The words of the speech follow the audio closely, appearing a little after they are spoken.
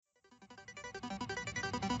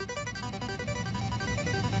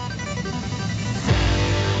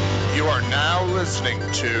You are now listening to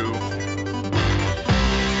the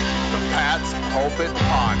Pat's Pulpit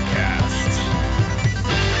Podcast.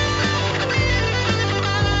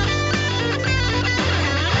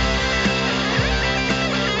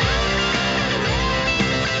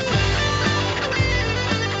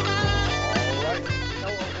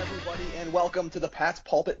 Welcome to the Pat's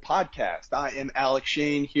Pulpit Podcast. I am Alex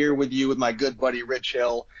Shane here with you with my good buddy Rich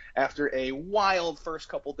Hill. After a wild first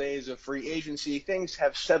couple days of free agency, things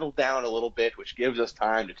have settled down a little bit, which gives us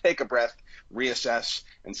time to take a breath, reassess,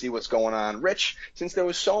 and see what's going on. Rich, since there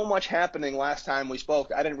was so much happening last time we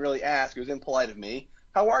spoke, I didn't really ask. It was impolite of me.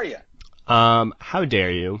 How are you? How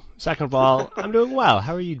dare you? Second of all, I'm doing well.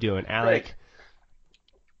 How are you doing, Alec? Great.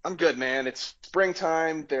 I'm good, man. It's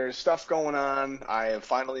springtime. There's stuff going on. I have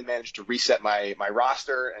finally managed to reset my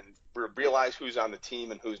roster and realize who's on the team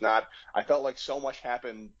and who's not. I felt like so much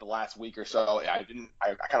happened the last week or so. I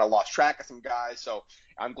kind of lost track of some guys. So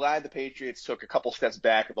I'm glad the Patriots took a couple steps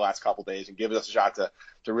back the last couple days and give us a shot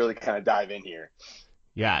to really kind of dive in here.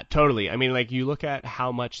 Yeah, totally. I mean, like, you look at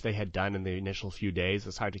how much they had done in the initial few days.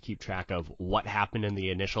 It's hard to keep track of what happened in the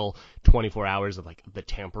initial 24 hours of, like, the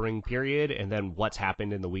tampering period and then what's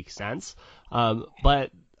happened in the week since.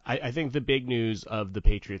 But I think the big news of the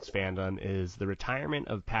Patriots fandom is the retirement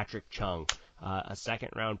of Patrick Chung, a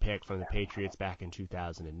second-round pick from the Patriots back in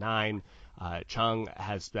 2009. Chung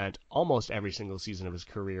has spent almost every single season of his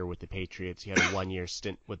career with the Patriots. He had a one-year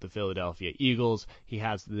stint with the Philadelphia Eagles. He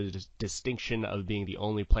has the distinction of being the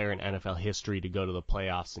only player in NFL history to go to the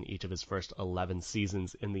playoffs in each of his first 11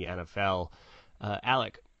 seasons in the NFL.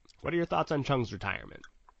 Alec, what are your thoughts on Chung's retirement?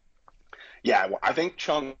 Yeah, well, I think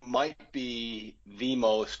Chung might be the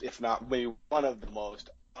most, if not maybe one of the most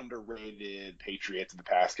underrated Patriots in the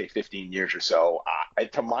past 15 years or so.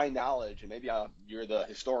 To my knowledge, and maybe you're the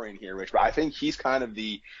historian here, Rich, but I think he's kind of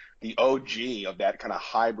the OG of that kind of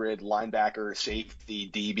hybrid linebacker, safety,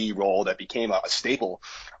 DB role that became a staple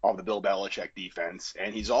of the Bill Belichick defense.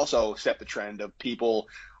 And he's also set the trend of people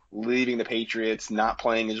leaving the Patriots, not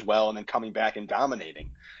playing as well, and then coming back and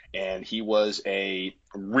dominating. And he was a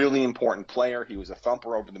really important player. He was a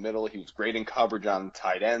thumper over the middle. He was great in coverage on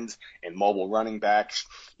tight ends and mobile running backs.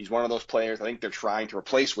 He's one of those players I think they're trying to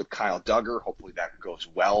replace with Kyle Duggar. Hopefully that goes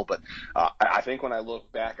well. But I think when I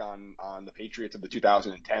look back on the Patriots of the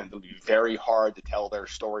 2010s, it'll be very hard to tell their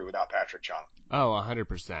story without Patrick Chung. Oh,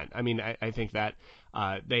 100%. I mean, I think that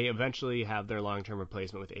they eventually have their long-term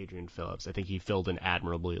replacement with Adrian Phillips. I think he filled in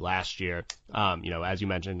admirably last year. As you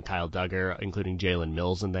mentioned, Kyle Duggar, including Jalen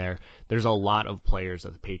Mills in there. There's a lot of players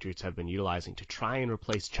that the Patriots have been utilizing to try and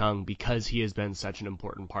replace Chung because he has been such an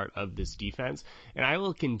important part of this defense. And I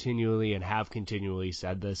will continually and have continually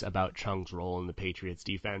said this about Chung's role in the Patriots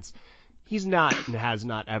defense. He's not and has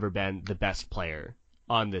not ever been the best player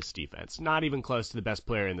on this defense, not even close to the best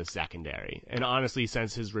player in the secondary. And honestly,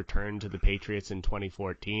 since his return to the Patriots in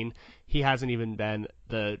 2014, he hasn't even been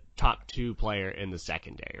the top two player in the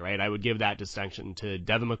secondary, right? I would give that distinction to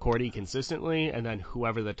Devin McCourty consistently, and then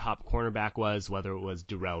whoever the top cornerback was, whether it was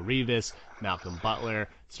Darrelle Revis, Malcolm Butler,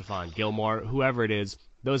 Stephon Gilmore, whoever it is,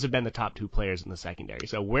 those have been the top two players in the secondary.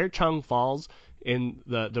 So where Chung falls in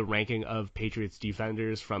the ranking of Patriots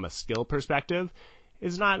defenders from a skill perspective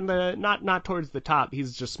is not towards the top.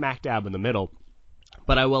 He's just smack dab in the middle.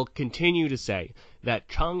 But I will continue to say that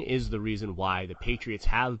Chung is the reason why the Patriots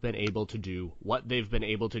have been able to do what they've been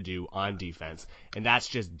able to do on defense, and that's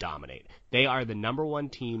just dominate. They are the number one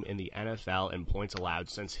team in the NFL in points allowed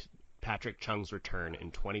since Patrick Chung's return in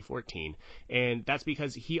 2014, and that's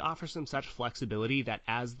because he offers them such flexibility that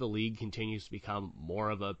as the league continues to become more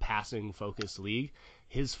of a passing-focused league,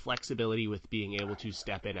 his flexibility with being able to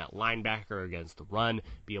step in at linebacker against the run,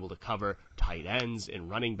 be able to cover tight ends and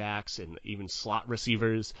running backs and even slot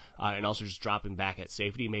receivers, and also just dropping back at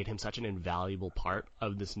safety made him such an invaluable part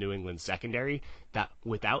of this New England secondary that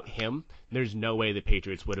without him, there's no way the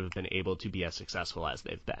Patriots would have been able to be as successful as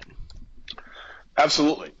they've been.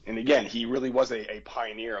 Absolutely. And again, he really was a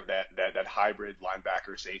pioneer of that hybrid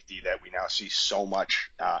linebacker safety that we now see so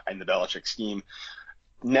much in the Belichick scheme.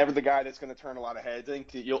 Never the guy that's going to turn a lot of heads. I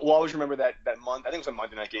think you'll always remember that month. I think it was a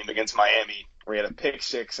Monday night game against Miami where he had a pick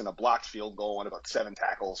six and a blocked field goal and about 7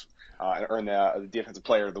 tackles and earned the defensive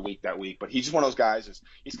player of the week that week. But he's just one of those guys.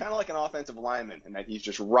 He's kind of like an offensive lineman in that he's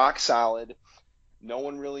just rock solid. No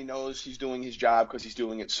one really knows he's doing his job because he's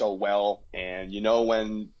doing it so well. And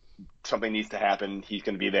when something needs to happen, he's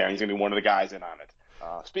going to be there, and he's going to be one of the guys in on it.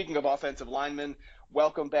 Speaking of offensive linemen,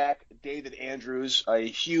 welcome back David Andrews, a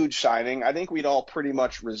huge signing. I think we'd all pretty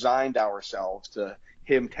much resigned ourselves to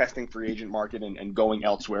him testing free agent market and going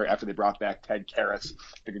elsewhere after they brought back Ted Karras.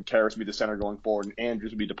 Figured Karras would be the center going forward, and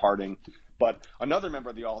Andrews would be departing. But another member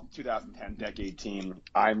of the All 2010 Decade Team,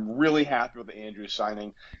 I'm really happy with the Andrews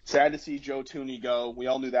signing. Sad to see Joe Thuney go. We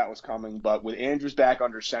all knew that was coming, but with Andrews back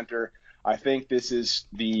under center, I think this is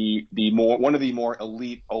one of the more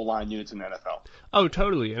elite O-line units in the NFL. Oh,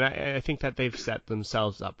 totally. And I think that they've set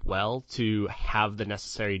themselves up well to have the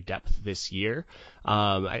necessary depth this year.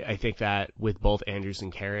 I think that with both Andrews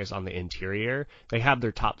and Karras on the interior, they have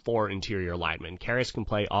their top 4 interior linemen. Karras can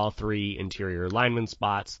play all 3 interior lineman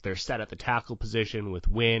spots. They're set at the tackle position with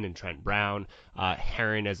Wynn and Trent Brown,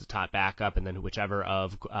 Herron as a top backup, and then whichever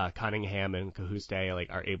of Cunningham and Cajuste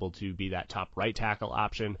are able to be that top right tackle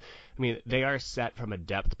option. I mean, they are set from a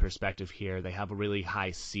depth perspective here. They have a really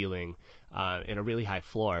high ceiling and a really high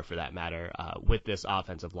floor, for that matter, with this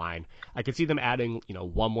offensive line. I could see them adding,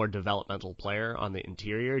 one more developmental player on the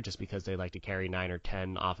interior, just because they like to carry 9 or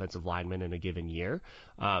 10 offensive linemen in a given year.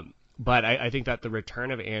 But I think that the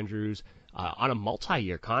return of Andrews on a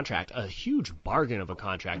multi-year contract, a huge bargain of a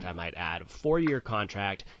contract, I might add, 4-year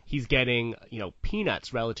contract, he's getting,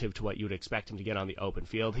 peanuts relative to what you would expect him to get on the open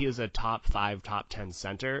field. He is a top 5, top 10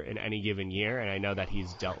 center in any given year, and I know that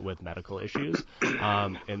he's dealt with medical issues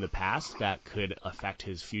in the past that could affect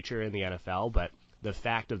his future in the NFL, but the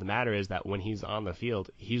fact of the matter is that when he's on the field,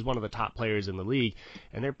 he's one of the top players in the league,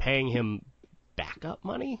 and they're paying him backup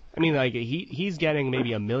money. I mean, he's getting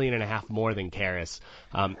maybe $1.5 million more than Karras,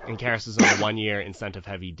 and Karras is on a 1-year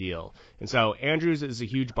incentive-heavy deal. And so Andrews is a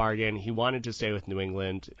huge bargain. He wanted to stay with New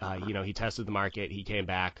England. He tested the market. He came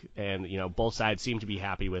back, and both sides seem to be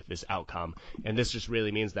happy with this outcome. And this just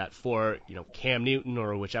really means that for Cam Newton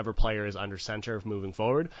or whichever player is under center moving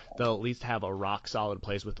forward, they'll at least have a rock-solid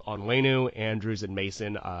place with Onwenu, Andrews, and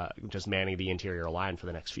Mason just manning the interior line for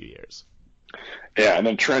the next few years. Yeah, and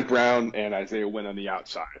then Trent Brown and Isaiah Wynn on the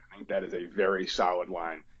outside. I think that is a very solid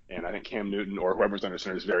line. And I think Cam Newton or whoever's under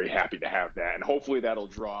center is very happy to have that. And hopefully that'll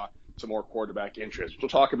draw some more quarterback interest. We'll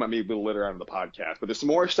talk about maybe a little later on in the podcast. But there's some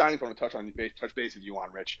more signings I want to touch base with you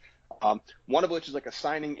on, Rich. One of which is like a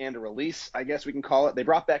signing and a release, I guess we can call it. They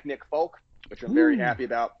brought back Nick Folk, which I'm very happy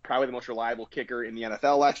about. Probably the most reliable kicker in the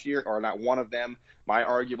NFL last year, or not one of them. My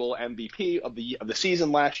arguable MVP of the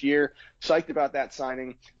season last year. Psyched about that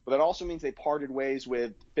signing. But that also means they parted ways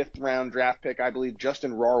with 5th-round draft pick, I believe,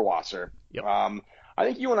 Justin Rohrwasser. Yep. I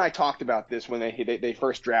think you and I talked about this when they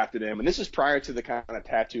first drafted him, and this is prior to the kind of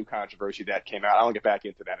tattoo controversy that came out. I won't get back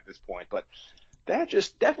into that at this point, but that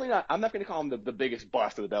just definitely not – I'm not going to call him the biggest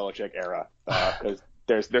bust of the Belichick era because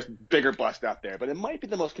there's bigger bust out there, but it might be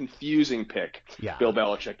the most confusing pick Bill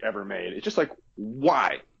Belichick ever made. It's just like,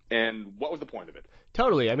 why? And what was the point of it?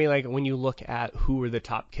 Totally. I mean, when you look at who were the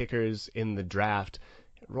top kickers in the draft,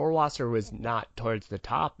 Rohrwasser was not towards the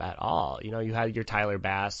top at all. You had your Tyler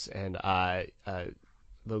Bass and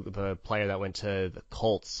the player that went to the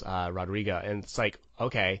Colts, Rodrigo, and it's like,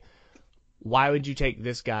 okay, why would you take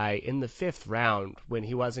this guy in the 5th round when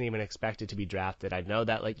he wasn't even expected to be drafted? I know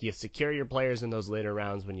that you secure your players in those later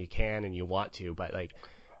rounds when you can and you want to, but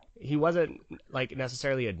he wasn't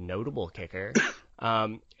necessarily a notable kicker.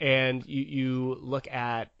 And you look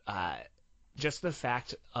at just the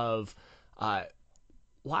fact of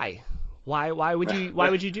why would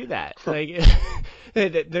you do that?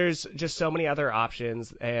 There's just so many other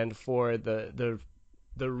options, and for the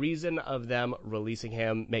reason of them releasing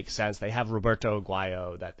him makes sense. They have Roberto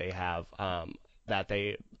Aguayo that they have that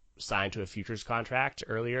they signed to a futures contract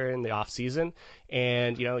earlier in the offseason,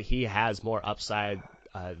 and he has more upside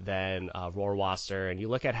than Rohrwasser. And you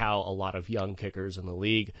look at how a lot of young kickers in the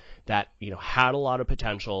league that had a lot of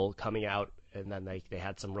potential coming out, and then they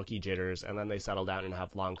had some rookie jitters, and then they settle down and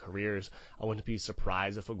have long careers. I wouldn't be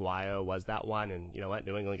surprised if Aguayo was that one, and you know what,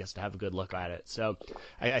 New England gets to have a good look at it. So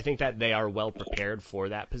I think that they are well prepared for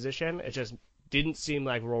that position. It just didn't seem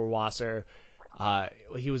like Rohrwasser.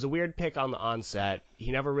 He was a weird pick on the onset.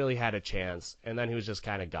 He never really had a chance, and then he was just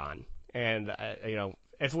kind of gone. And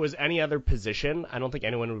if it was any other position, I don't think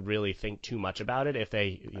anyone would really think too much about it if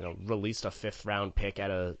they, released a 5th-round pick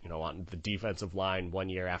at on the defensive line 1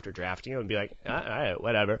 year after drafting him and be like, all right,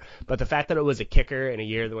 whatever. But the fact that it was a kicker in a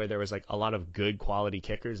year where there was a lot of good quality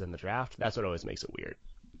kickers in the draft, that's what always makes it weird.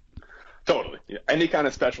 Totally. Yeah. Any kind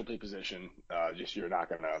of specialty position, you're not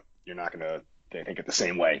gonna think it the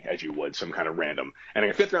same way as you would some kind of random. And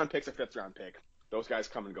a 5th-round pick's a 5th-round pick. Those guys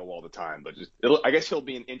come and go all the time, but I guess he'll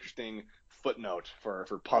be an interesting footnote for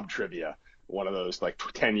pub trivia. One of those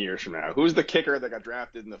 10 years from now. Who's the kicker that got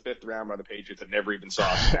drafted in the 5th round by the Patriots that never even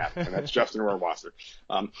saw a snap? And that's Justin Rohrwasser.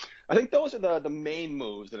 I think those are the main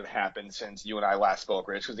moves that have happened since you and I last spoke,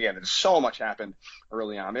 Rich. Because again, there's so much happened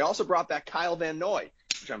early on. They also brought back Kyle Van Noy,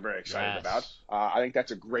 which I'm very excited about. I think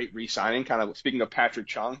that's a great re-signing. Kind of speaking of Patrick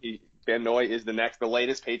Chung, Van Noy is the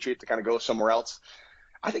latest Patriot to kind of go somewhere else.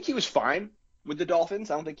 I think he was fine with the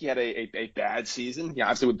Dolphins. I don't think he had a bad season. Yeah,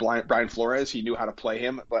 obviously with Brian Flores, he knew how to play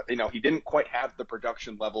him, but he didn't quite have the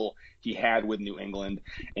production level he had with New England.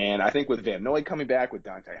 And I think with Van Noy coming back, with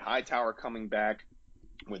Dont'a Hightower coming back,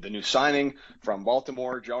 with the new signing from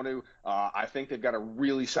Baltimore, Jonnu, I think they've got a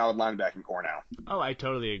really solid linebacking core now. Oh, I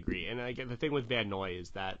totally agree. And the thing with Van Noy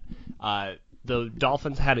is that the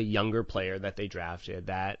Dolphins had a younger player that they drafted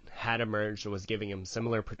that had emerged and was giving him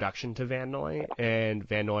similar production to Van Noy, and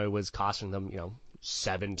Van Noy was costing them,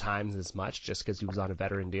 7 times as much just because he was on a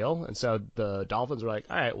veteran deal. And so the Dolphins were like,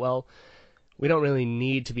 all right, well, we don't really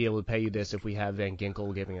need to be able to pay you this if we have Van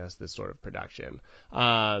Ginkel giving us this sort of production.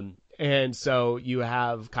 And so you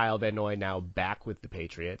have Kyle Van Noy now back with the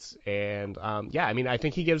Patriots. And, I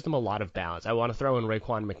think he gives them a lot of balance. I want to throw in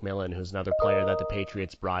Raekwon McMillan, who's another player that the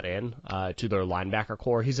Patriots brought in to their linebacker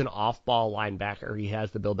core. He's an off-ball linebacker. He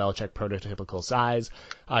has the Bill Belichick prototypical size.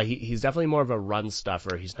 He's definitely more of a run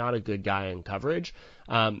stuffer. He's not a good guy in coverage.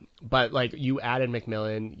 But you added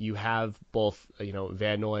McMillan, you have both,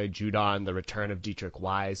 Van Noy, Judon, the return of Dietrich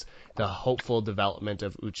Wise, the hopeful development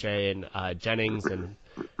of Uche and Jennings, and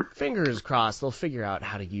fingers crossed they'll figure out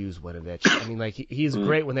how to use Winovich. I mean, he's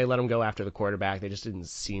great when they let him go after the quarterback. They just didn't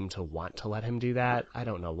seem to want to let him do that. I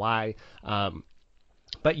don't know why.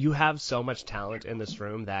 But you have so much talent in this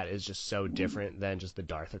room that is just so different than just the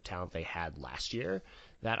dearth of talent they had last year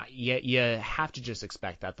that you have to just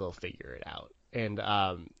expect that they'll figure it out. And,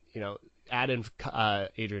 add in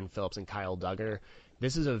Adrian Phillips and Kyle Duggar.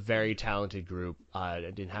 This is a very talented group.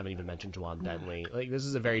 I haven't even mentioned Juwan Bentley. This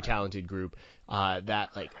is a very talented group that,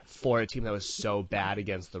 for a team that was so bad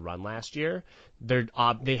against the run last year,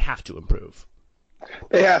 they have to improve.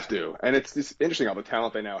 They have to, and it's interesting all the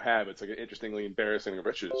talent they now have. It's interestingly embarrassing of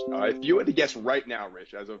riches. If you had to guess right now,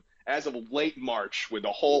 Rich, as of late March, with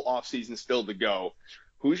the whole offseason still to go,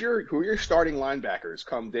 who are your starting linebackers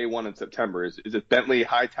come day 1 in September? Is it Bentley,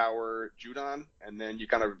 Hightower, Judon, and then you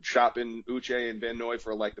kind of shop in Uche and Van Noy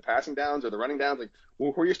for the passing downs or the running downs?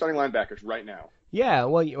 Who are your starting linebackers right now? Yeah,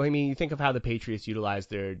 well, you think of how the Patriots utilize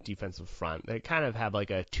their defensive front. They kind of have a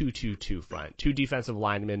 2-2-2 front: 2 defensive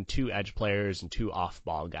linemen, 2 edge players, and 2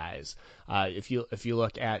 off-ball guys. If you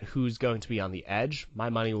look at who's going to be on the edge,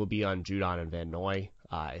 my money will be on Judon and Van Noy.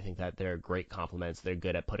 I think that they're great complements. They're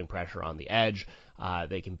good at putting pressure on the edge.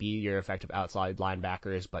 They can be your effective outside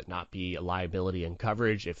linebackers, but not be a liability in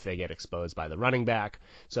coverage if they get exposed by the running back.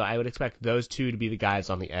 So I would expect those 2 to be the guys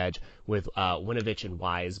on the edge, with Winovich and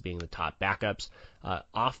Wise being the top backups.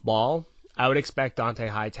 Off ball, I would expect Dont'a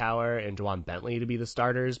Hightower and Juwan Bentley to be the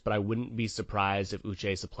starters, but I wouldn't be surprised if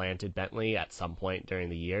Uche supplanted Bentley at some point during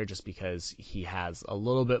the year, just because he has a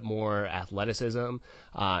little bit more athleticism,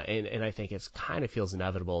 and I think it kind of feels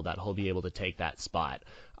inevitable that he'll be able to take that spot.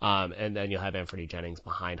 And then you'll have Anthony Jennings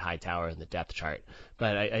behind Hightower in the depth chart.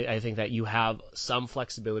 But I think that you have some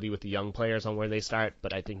flexibility with the young players on where they start,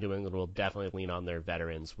 but I think New England will definitely lean on their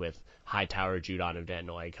veterans, with Hightower, Judon, and Van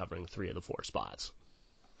Noy covering 3 of the 4 spots.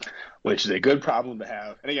 Which is a good problem to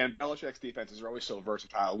have. And again, Belichick's defenses are always so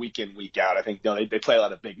versatile week in, week out. I think they play a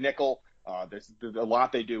lot of big nickel. There's a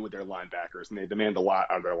lot they do with their linebackers, and they demand a lot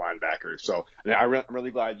out of their linebackers. So I'm really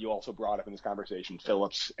glad you also brought up in this conversation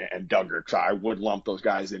Phillips and Duggar, because I would lump those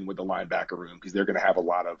guys in with the linebacker room, because they're going to have a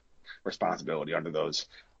lot of responsibility under those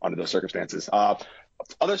circumstances.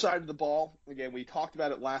 Other side of the ball, again, we talked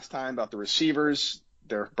about it last time about the receivers.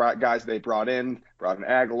 They're guys they brought in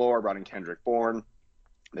Aguilar, brought in Kendrick Bourne.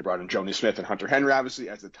 They brought in Jonnu Smith and Hunter Henry, obviously,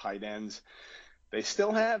 as the tight ends. They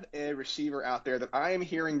still have a receiver out there that I am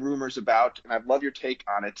hearing rumors about, and I'd love your take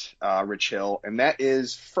on it, Rich Hill, and that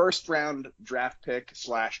is first-round draft pick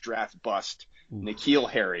 / draft bust, N'Keal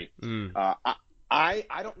Harry. I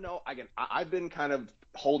don't know. Again, I've been kind of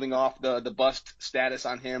holding off the bust status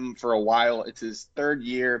on him for a while. It's his 3rd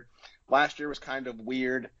year. Last year was kind of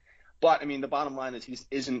weird. But, the bottom line is he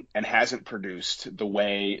isn't and hasn't produced the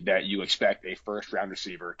way that you expect a first-round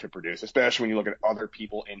receiver to produce, especially when you look at other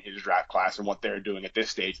people in his draft class and what they're doing at this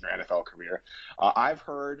stage in their NFL career. I've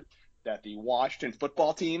heard that the Washington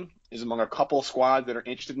football team is among a couple squads that are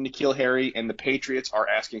interested in N'Keal Harry, and the Patriots are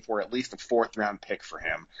asking for at least a 4th-round pick for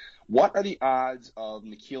him. What are the odds of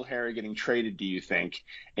N'Keal Harry getting traded, do you think?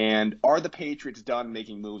 And are the Patriots done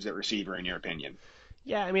making moves at receiver, in your opinion?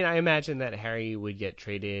 Yeah, I imagine that Harry would get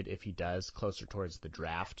traded if he does closer towards the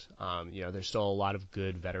draft. There's still a lot of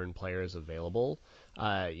good veteran players available.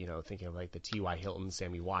 Thinking of the T.Y. Hilton,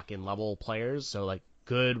 Sammy Watkins level players. So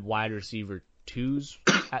good wide receiver 2s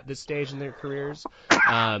at this stage in their careers.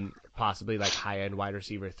 Possibly high-end wide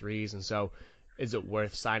receiver 3s. And so Is it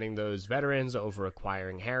worth signing those veterans over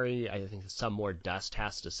acquiring Harry? I think some more dust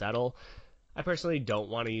has to settle. I personally don't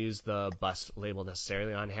want to use the bust label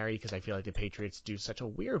necessarily on Harry because I feel like the Patriots do such a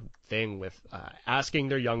weird thing with asking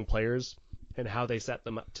their young players and how they set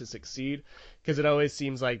them up to succeed, because it always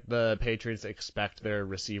seems like the Patriots expect their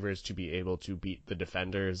receivers to be able to beat the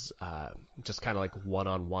defenders just kind of like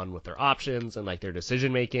one-on-one with their options and like their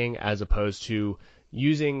decision making, as opposed to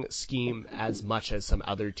using scheme as much as some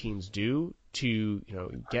other teams do to,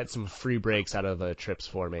 get some free breaks out of a trips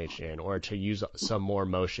formation, or to use some more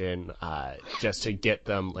motion just to get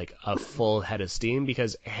them like a full head of steam,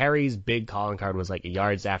 because Harry's big calling card was like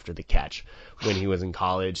yards after the catch when he was in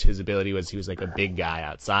college. His ability was he was like a big guy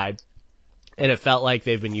outside, and it felt like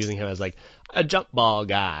they've been using him as like a jump ball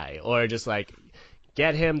guy, or just like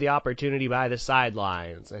get him the opportunity by the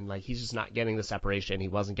sidelines, and like he's just not getting the separation. He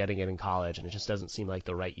wasn't getting it in college, and it just doesn't seem like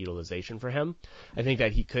the right utilization for him. I think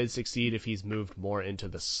that he could succeed if he's moved more into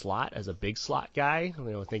the slot as a big slot guy,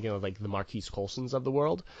 thinking of like the Marquise Colsons of the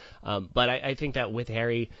world. But I think that with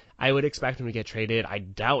Harry, I would expect him to get traded. I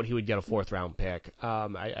doubt he would get a 4th round pick.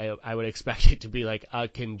 I would expect it to be like a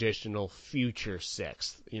conditional future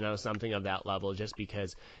 6th, something of that level, just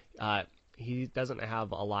because he doesn't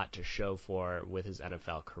have a lot to show for with his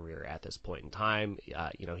NFL career at this point in time.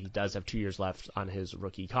 He does have 2 years left on his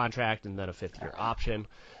rookie contract and then a 5th-year option.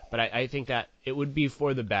 But I think that it would be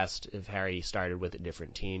for the best if Harry started with a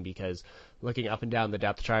different team, because looking up and down the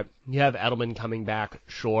depth chart, you have Edelman coming back,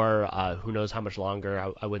 sure. Who knows how much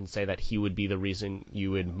longer? I wouldn't say that he would be the reason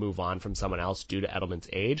you would move on from someone else due to Edelman's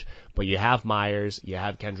age. But you have Myers, you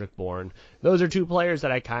have Kendrick Bourne. Those are 2 players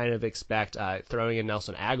that I kind of expect, throwing in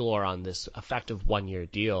Nelson Aguilar on this effective 1-year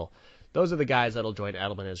deal. Those are the guys that'll join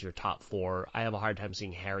Edelman as your top 4. I have a hard time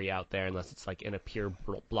seeing Harry out there unless it's like in a pure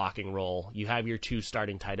blocking role. You have your 2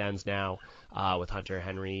 starting tight ends now with Hunter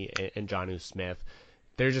Henry and Jonnu Smith.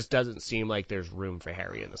 There just doesn't seem like there's room for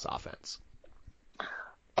Harry in this offense.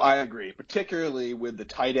 I agree, particularly with the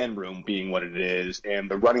tight end room being what it is and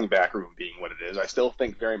the running back room being what it is. I still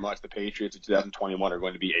think very much the Patriots in 2021 are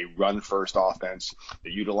going to be a run-first offense. They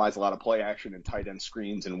utilize a lot of play action and tight end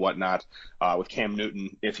screens and whatnot with Cam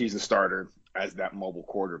Newton, if he's the starter, as that mobile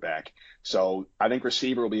quarterback. So I think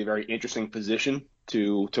receiver will be a very interesting position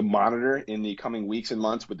to monitor in the coming weeks and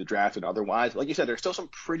months with the draft and otherwise. Like you said, there's still some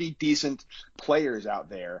pretty decent players out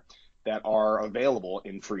there that are available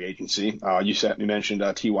in free agency. You mentioned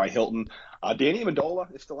T.Y. Hilton. Danny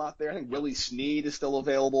Amendola is still out there. I think Willie Snead is still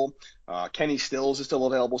available. Kenny Stills is still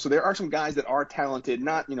available. So there are some guys that are talented,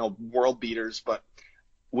 not, world beaters, but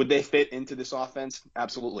would they fit into this offense?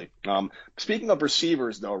 Absolutely. Speaking of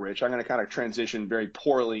receivers, though, Rich, I'm going to kind of transition very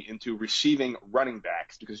poorly into receiving running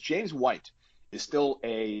backs, because James White is still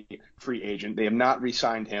a free agent. They have not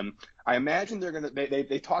re-signed him. I imagine they're going to –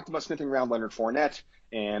 they talked about sniffing around Leonard Fournette,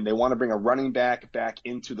 and they want to bring a running back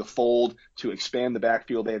into the fold to expand the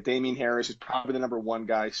backfield. They have Damian Harris, who's probably the number 1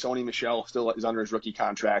 guy. Sony Michel still is under his rookie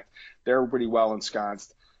contract. They're pretty well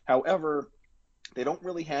ensconced. However, they don't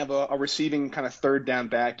really have a receiving kind of third down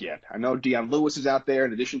back yet. I know Dion Lewis is out there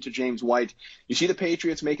in addition to James White. You see the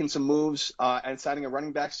Patriots making some moves and signing a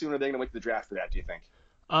running back soon, or are they going to wait for the draft for that, do you think?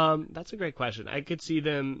 That's a great question. I could see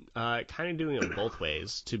them kind of doing it both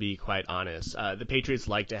ways, to be quite honest. The Patriots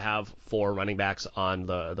like to have 4 running backs on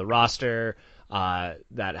the roster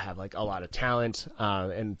that have like a lot of talent,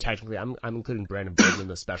 and technically I'm including Brandon Bolden in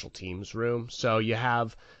the special teams room. So you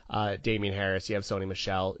have Damian Harris, you have Sony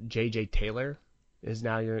Michel, J.J. Taylor is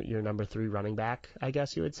now your number 3 running back, I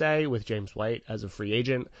guess you would say, with James White as a free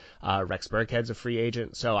agent. Rex Burkhead's a free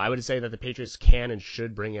agent. So I would say that the Patriots can and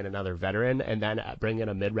should bring in another veteran and then bring in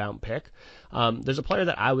a mid-round pick. There's a player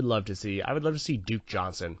that I would love to see. I would love to see Duke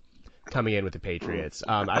Johnson coming in with the Patriots.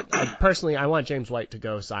 I personally, I want James White to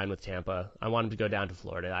go sign with Tampa. I want him to go down to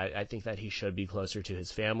Florida. I think that he should be closer to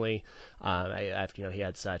his family. He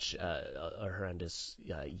had such a horrendous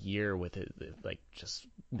year with his, just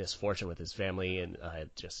misfortune with his family, and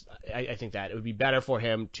I think that it would be better for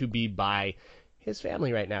him to be by his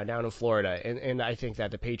family right now down in Florida, and I think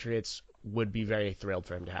that the Patriots would be very thrilled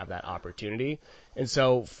for him to have that opportunity. And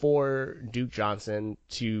so for Duke Johnson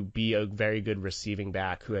to be a very good receiving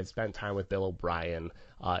back who had spent time with Bill O'Brien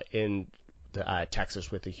in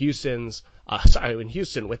Texas with the Houstons, in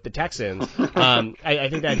Houston with the Texans, I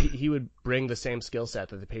think that he would bring the same skill set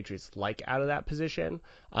that the Patriots like out of that position,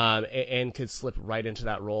 and could slip right into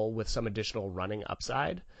that role with some additional running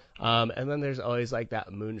upside. And then there's always like that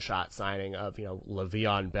moonshot signing of,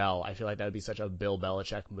 Le'Veon Bell. I feel like that would be such a Bill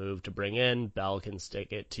Belichick move to bring in. Bell can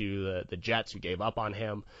stick it to the Jets, who gave up on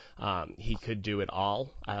him. He could do it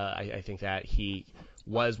all. I think that he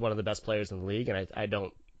was one of the best players in the league, and I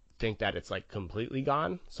don't think that it's like completely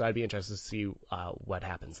gone. So I'd be interested to see what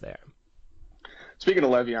happens there. Speaking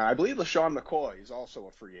of Le'Veon, I believe LaShawn McCoy is also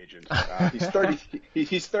a free agent. He's 30.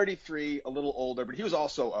 He's 33, a little older, but he was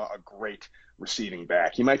also a great receiving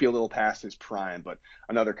back. He might be a little past his prime, but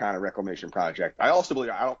another kind of reclamation project. I also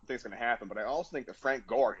believe, I don't think it's going to happen, but I also think that Frank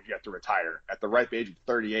Gore has yet to retire at the ripe age of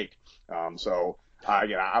 38.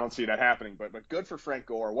 Again, I don't see that happening, but good for Frank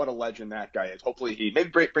Gore. What a legend that guy is. Hopefully he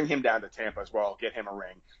maybe bring him down to Tampa as well, get him a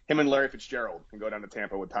ring. Him and Larry Fitzgerald can go down to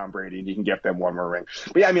Tampa with Tom Brady, and you can get them one more ring.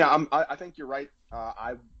 But yeah, I mean, I think you're right.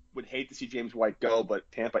 I would hate to see James White go, but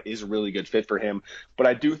Tampa is a really good fit for him. But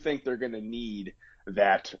I do think they're going to need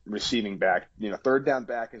that receiving back. Third down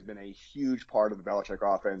back has been a huge part of the Belichick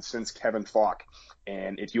offense since Kevin Falk.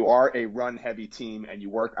 And if you are a run-heavy team and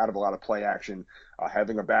you work out of a lot of play action,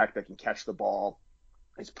 having a back that can catch the ball,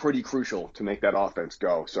 it's pretty crucial to make that offense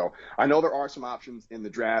go. So I know there are some options in the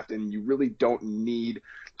draft, and you really don't need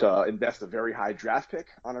to invest a very high draft pick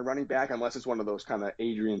on a running back unless it's one of those kind of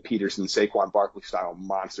Adrian Peterson, Saquon Barkley style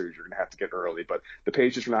monsters you're going to have to get early. But the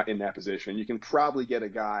Patriots are not in that position. You can probably get a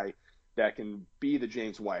guy that can be the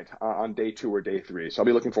James White on day 2 or day 3. So I'll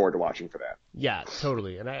be looking forward to watching for that. Yeah,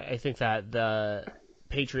 totally. And I think that the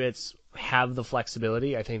Patriots have the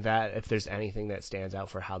flexibility. I think that if there's anything that stands out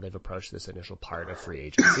for how they've approached this initial part of free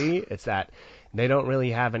agency, it's that they don't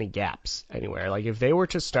really have any gaps anywhere. Like if they were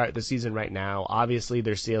to start the season right now, obviously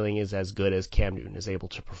their ceiling is as good as Cam Newton is able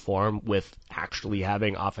to perform with actually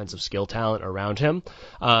having offensive skill talent around him.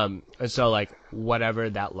 And so like whatever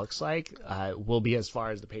that looks like will be as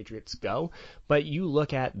far as the Patriots go. But you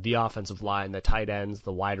look at the offensive line, the tight ends,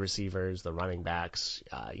 the wide receivers, the running backs,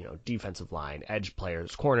 defensive line, edge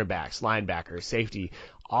players, cornerbacks, linebackers, safety,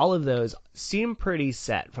 all of those seem pretty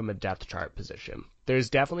set from a depth chart position. There's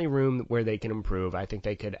definitely room where they can improve. I think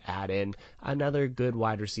they could add in another good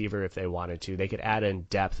wide receiver if they wanted to. They could add in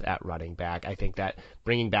depth at running back. I think that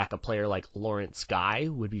bringing back a player like Lawrence Guy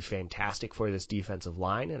would be fantastic for this defensive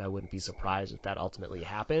line, and I wouldn't be surprised if that ultimately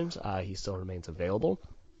happened. He still remains available.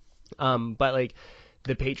 But like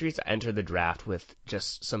the Patriots enter the draft with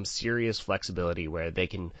just some serious flexibility where they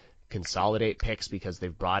can consolidate picks because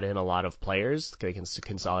they've brought in a lot of players. They can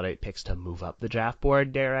consolidate picks to move up the draft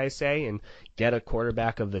board, dare I say, and get a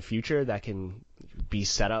quarterback of the future that can be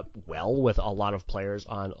set up well with a lot of players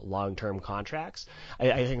on long-term contracts.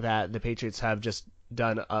 I think that the Patriots have just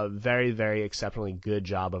done a very, very exceptionally good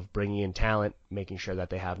job of bringing in talent, making sure that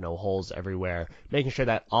they have no holes everywhere, making sure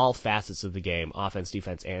that all facets of the game, offense,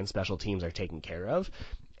 defense, and special teams are taken care of,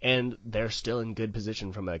 and they're still in good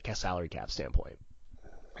position from a salary cap standpoint.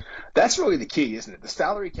 That's really the key, isn't it? The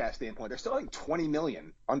salary cap standpoint, they're still like $20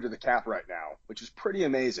 million under the cap right now, which is pretty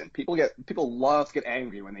amazing. People love to get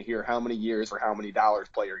angry when they hear how many years or how many dollars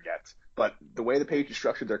player gets. But the way the Patriots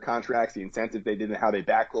structured their contracts, the incentives they did, and how they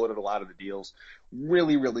backloaded a lot of the deals,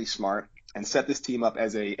 really, really smart, and set this team up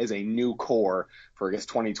as a new core for, I guess,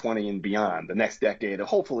 2020 and beyond, the next decade of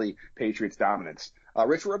hopefully Patriots dominance.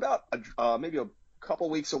 Rich, we're about maybe a couple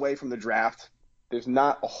weeks away from the draft. There's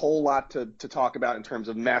not a whole lot to talk about in terms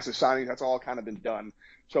of massive signings. That's all kind of been done.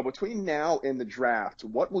 So between now and the draft,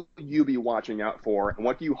 what will you be watching out for, and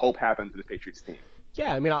what do you hope happens to the Patriots team?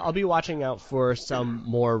 Yeah, I mean, I'll be watching out for some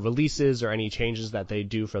more releases or any changes that they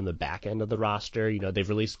do from the back end of the roster. They've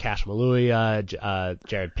released Cash Maluia,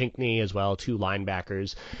 Jared Pinkney as well, 2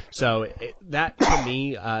 linebackers. So that, to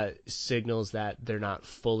me, signals that they're not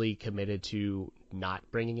fully committed to not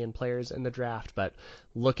bringing in players in the draft, but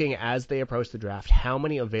looking as they approach the draft, how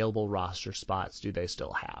many available roster spots do they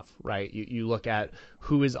still have, right? You look at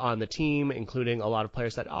who is on the team, including a lot of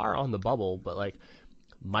players that are on the bubble, but like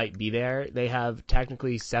might be there. They have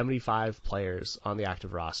technically 75 players on the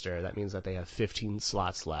active roster. That means that they have 15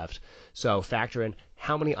 slots left. So factor in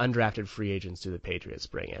how many undrafted free agents do the Patriots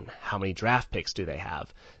bring in? How many draft picks do they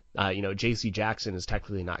have? J.C. Jackson is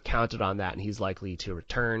technically not counted on that, and he's likely to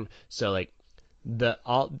return. So like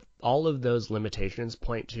all of those limitations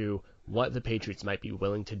point to what the Patriots might be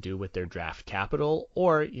willing to do with their draft capital,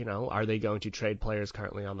 or are they going to trade players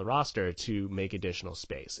currently on the roster to make additional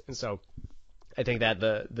space? And so I think that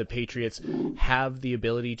the Patriots have the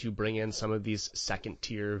ability to bring in some of these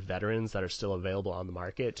second-tier veterans that are still available on the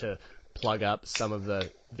market to plug up some of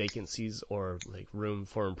the vacancies or like room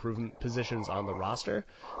for improvement positions on the roster.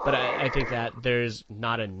 But I think that there's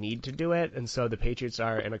not a need to do it, and so the Patriots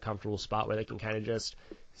are in a comfortable spot where they can kind of just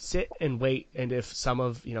sit and wait, and if some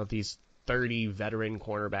of these 30 veteran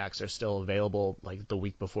cornerbacks are still available like the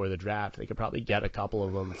week before the draft, they could probably get a couple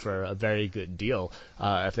of them for a very good deal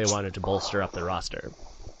if they wanted to bolster up the roster.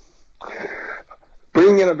 Brings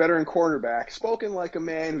bringing in a veteran cornerback, spoken like a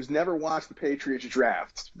man who's never watched the Patriots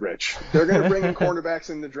draft, Rich. They're going to bring in cornerbacks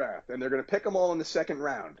in the draft, and they're going to pick them all in the second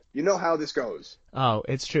round. You know how this goes. Oh,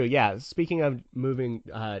 it's true. Yeah. Speaking of moving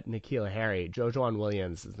N'Keal Harry, Jojuan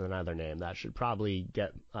Williams is another name that should probably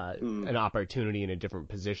get an opportunity in a different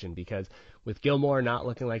position, because with Gilmore not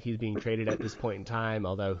looking like he's being traded at this point in time,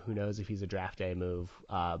 although who knows if he's a draft day move.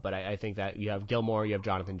 But I think that you have Gilmore, you have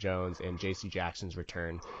Jonathan Jones, and J.C. Jackson's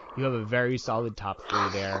return. You have a very solid top three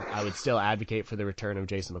there. I would still advocate for the return of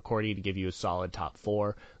Jason McCourty to give you a solid top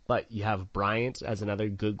four. But you have Bryant as another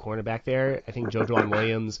good cornerback there. I think Jojuan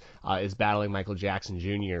Williams is battling Michael Jackson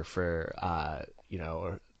Jr. for,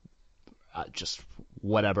 just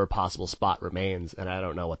whatever possible spot remains, and I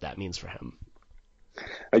don't know what that means for him.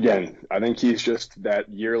 Again, I think he's just that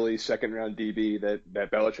yearly second-round DB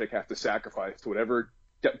that Belichick has to sacrifice to whatever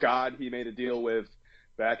god he made a deal with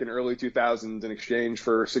back in early 2000s in exchange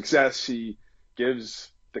for success. He gives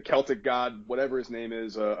the Celtic god, whatever his name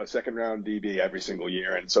is, a second-round DB every single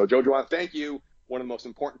year. And so, Jojuan, thank you. One of the most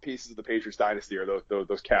important pieces of the Patriots dynasty are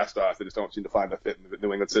those cast-offs that just don't seem to find a fit in the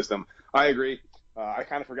New England system. I agree. I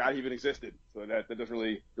kind of forgot he even existed, so that doesn't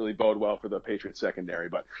really bode well for the Patriots secondary.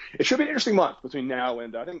 But it should be an interesting month between now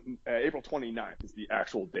and I think April 29th is the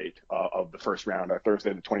actual date of the first round,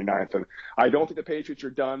 Thursday the 29th. And I don't think the Patriots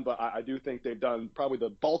are done, but I do think they've done probably the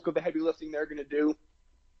bulk of the heavy lifting they're going to do.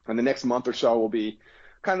 And the next month or so will be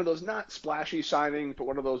kind of those not splashy signings, but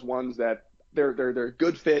one of those ones that they're a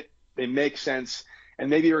good fit, they make sense, and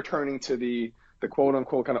maybe returning to the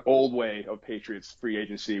quote-unquote kind of old way of Patriots free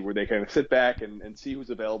agency, where they kind of sit back and see who's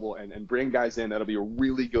available and bring guys in that'll be a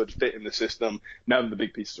really good fit in the system now that the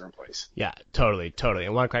big pieces are in place. Yeah, totally. I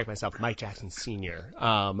want to correct myself. Mike Jackson Sr.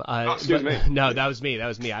 Excuse me. No, that was me. I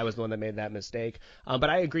was the one that made that mistake. But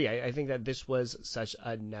I agree. I think that this was such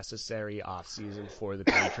a necessary offseason for the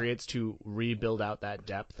Patriots to rebuild out that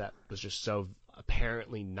depth that was just so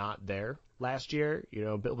apparently not there last year.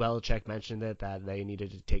 Bill Belichick mentioned that they needed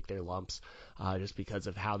to take their lumps just because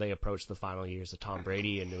of how they approached the final years of Tom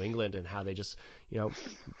Brady in New England, and how they just,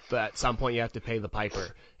 at some point you have to pay the piper.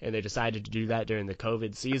 And they decided to do that during the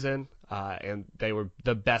COVID season, and they were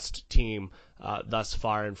the best team thus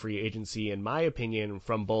far in free agency, in my opinion,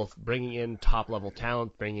 from both bringing in top-level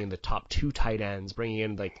talent, bringing in the top two tight ends, bringing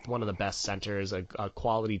in like one of the best centers, a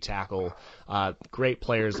quality tackle, great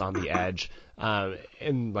players on the edge,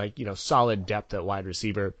 and solid depth at wide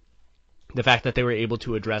receiver. The fact that they were able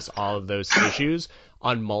to address all of those issues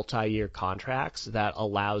on multi-year contracts that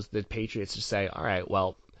allows the Patriots to say, all right,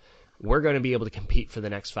 well, we're going to be able to compete for the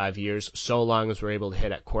next 5 years so long as we're able to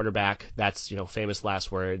hit at quarterback. That's, famous last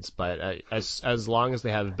words. But as long as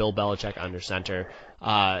they have Bill Belichick under center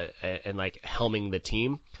and helming the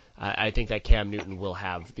team, I think that Cam Newton will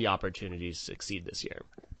have the opportunity to succeed this year.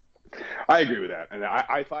 I agree with that. And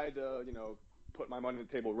if I had to, put my money on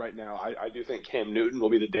the table right now, I do think Cam Newton will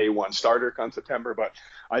be the day one starter come September, but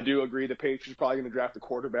I do agree the Patriots are probably going to draft a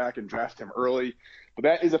quarterback and draft him early. But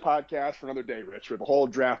that is a podcast for another day, Rich, with a whole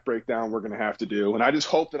draft breakdown we're going to have to do. And I just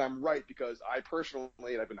hope that I'm right, because I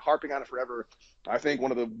personally, and I've been harping on it forever, I think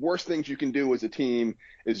one of the worst things you can do as a team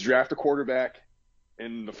is draft a quarterback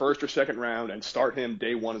in the first or second round and start him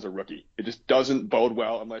day one as a rookie. It just doesn't bode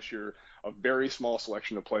well unless you're a very small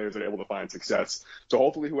selection of players that are able to find success. So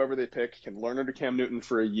hopefully whoever they pick can learn under Cam Newton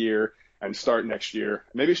for a year and start next year.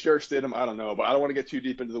 Maybe Jarrett Stidham, I don't know, but I don't want to get too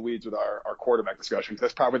deep into the weeds with our quarterback discussion, because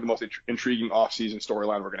that's probably the most intriguing offseason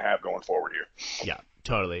storyline we're going to have going forward here. Yeah,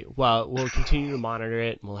 totally. Well, we'll continue to monitor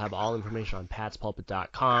it. We'll have all information on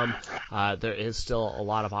patspulpit.com. There is still a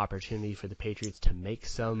lot of opportunity for the Patriots to make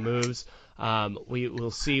some moves. We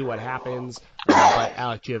will see what happens. But,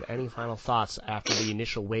 Alec, do you have any final thoughts after the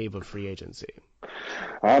initial wave of free agency?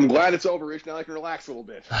 I'm glad it's over, Rich. Now I can relax a little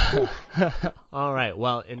bit. All right.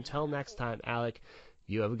 Well, until next time, Alec,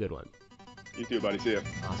 you have a good one. You too, buddy. See ya.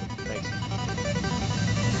 Awesome. Thanks.